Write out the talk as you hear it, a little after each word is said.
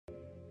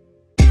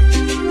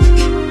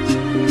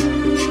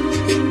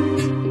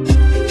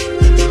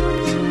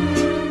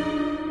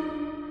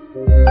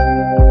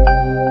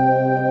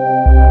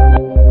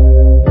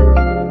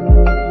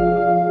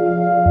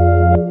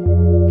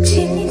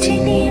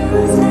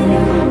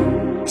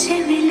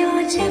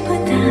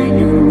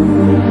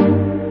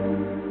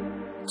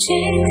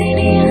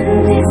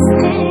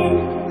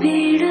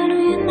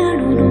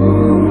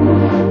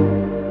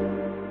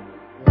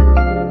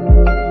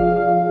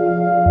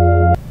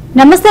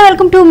నమస్తే,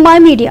 welcome to my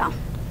media.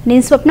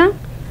 నేను స్వప్న.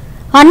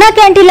 అన్నా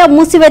క్యాంటీన్ల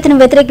మూసివేతను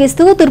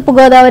వ్యతిరేకిస్తూ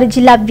తూర్పుగోదావరి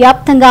జిల్లా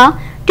వ్యాప్తంగా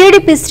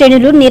టీడీపీ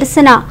శ్రేణులు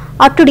నిరసన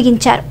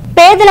అట్టుడిగించారు.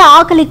 పేదల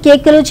ఆకలి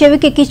కేకలు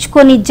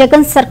చెవికెక్కించుకొని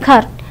జగన్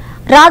సర్కార్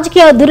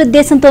రాజకీయ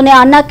దురుద్దేశంతోనే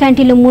అన్నా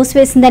క్యాంటీన్లు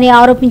మూసివేసిందని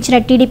ఆరోపించిన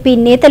టీడీపీ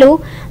నేతలు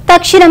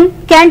తక్షణం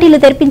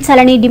క్యాంటీన్లు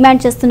తెరిపించాలని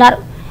డిమాండ్ చేస్తున్నారు.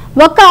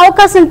 ఒక్క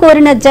అవకాశం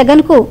కోరిన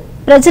జగన్ కు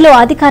ప్రజలు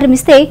అధికారం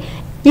ఇస్తే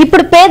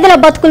ఇప్పుడు పేదల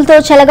బతుకులతో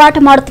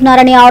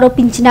చెలగాటమాడుతున్నారని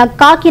ఆరోపించిన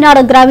కాకినాడ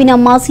గ్రామీణ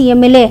మాజీ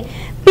ఎమ్మెల్యే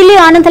పిల్లి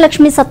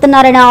ఆనందలక్ష్మి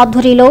సత్యనారాయణ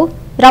ఆధ్వర్యంలో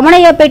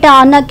రమణయ్యపేట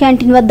అన్నా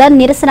క్యాంటీన్ వద్ద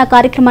నిరసన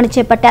కార్యక్రమాన్ని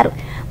చేపట్టారు.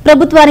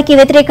 ప్రభుత్వానికి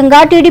వ్యతిరేకంగా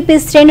టీడీపీ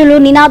శ్రేణులు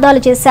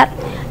నినాదాలు చేశారు.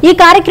 ఈ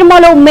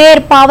కార్యక్రమంలో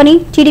మేయర్ పావని,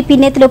 టీడీపీ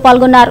నేతలు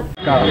పాల్గొన్నారు.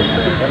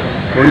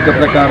 కోరిక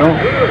ప్రకారం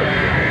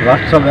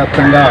రాష్ట్ర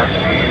వ్యాప్తంగా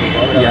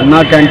ఈ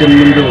అన్నా క్యాంటీన్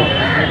ముందు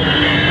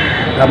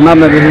ధర్నా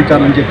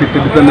నిర్వహించాలని చెప్పి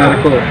పిలుపుల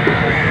మేరకు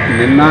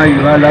నిన్న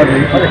ఇవాళ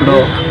రేపట్లో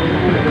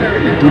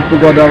ఈ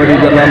తూర్పుగోదావరి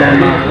జిల్లాలో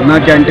ఉన్న అన్నా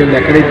క్యాంటీన్లు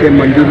ఎక్కడైతే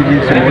మంజూరు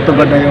చేసి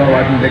మూతపడ్డాయో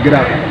వాటి దగ్గర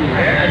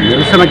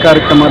నిరసన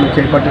కార్యక్రమాలు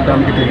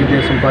చేపట్టడానికి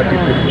తెలుగుదేశం పార్టీ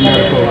పిలుపు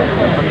మేరకు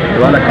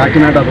ఇవాళ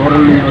కాకినాడ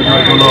రూరల్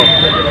నియోజకవర్గంలో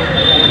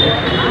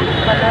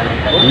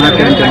అన్నా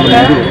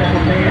క్యాంటీన్ల ముందు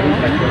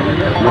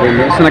మరి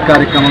నిరసన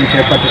కార్యక్రమం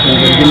చేపట్టడం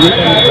జరిగింది.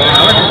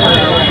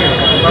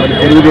 మరి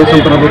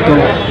తెలుగుదేశం ప్రభుత్వం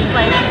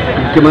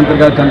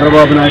ముఖ్యమంత్రిగా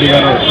చంద్రబాబు నాయుడు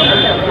గారు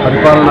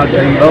పరిపాలనా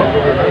టైంలో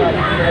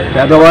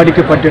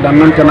పేదవాడికి పట్టెడు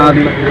అన్నం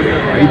తినాలి,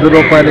 5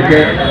 రూపాయలకే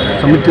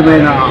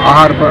సముచితమైన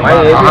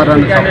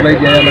ఆహారాన్ని సప్లై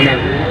చేయాలనే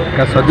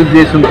ఒక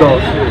సదుద్దేశంతో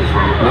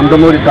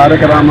నందమూరి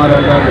తారక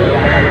రామారావు గారు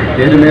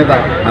పేరు మీద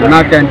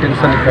అన్నా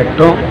క్యాంటీన్స్ అని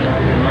పెట్టడం.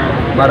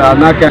 మరి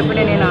అన్నా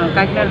క్యాంటీన్ నేను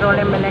కాకినాడ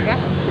రోడ్ ఎమ్మెల్యేగా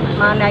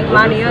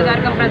మా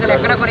నియోజకవర్గం ప్రజలు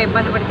ఎక్కడ కూడా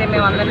ఇబ్బంది పడితే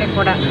మేము అందరినీ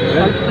కూడా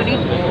కలుపుకుని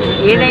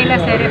ఏదైనా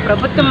సరే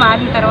ప్రభుత్వం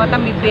మారిన తర్వాత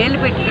మీ పేర్లు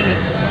పెట్టుకుని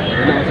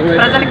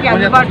ప్రజలకి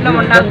అందుబాటులో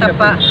ఉండాలి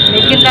తప్ప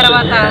నెగ్గిన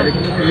తర్వాత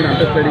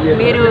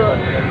మీరు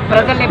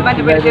ప్రజలు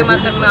ఇబ్బంది పెడితే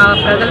మాత్రం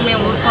ప్రజలు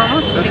మేము ఊరుకోము.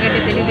 ఎందుకంటే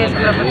తెలుగుదేశం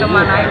ప్రభుత్వం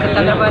మా నాయకుడు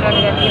చంద్రబాబు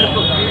నాయుడు గారి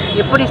తీర్పు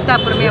ఎప్పుడు ఇస్తే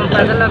అప్పుడు మేము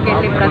ప్రజల్లోకి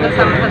వెళ్ళి ప్రజల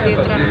సమస్యలు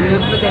తీర్చడానికి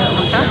ఎప్పుడు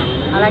తెలుసుకుంటాం.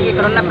 అలాగే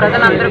ఇక్కడ ఉన్న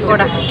ప్రజలందరూ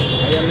కూడా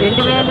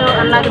 2000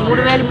 అన్నది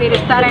 3000 మీరు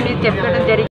ఇస్తారని చెప్పడం జరిగింది.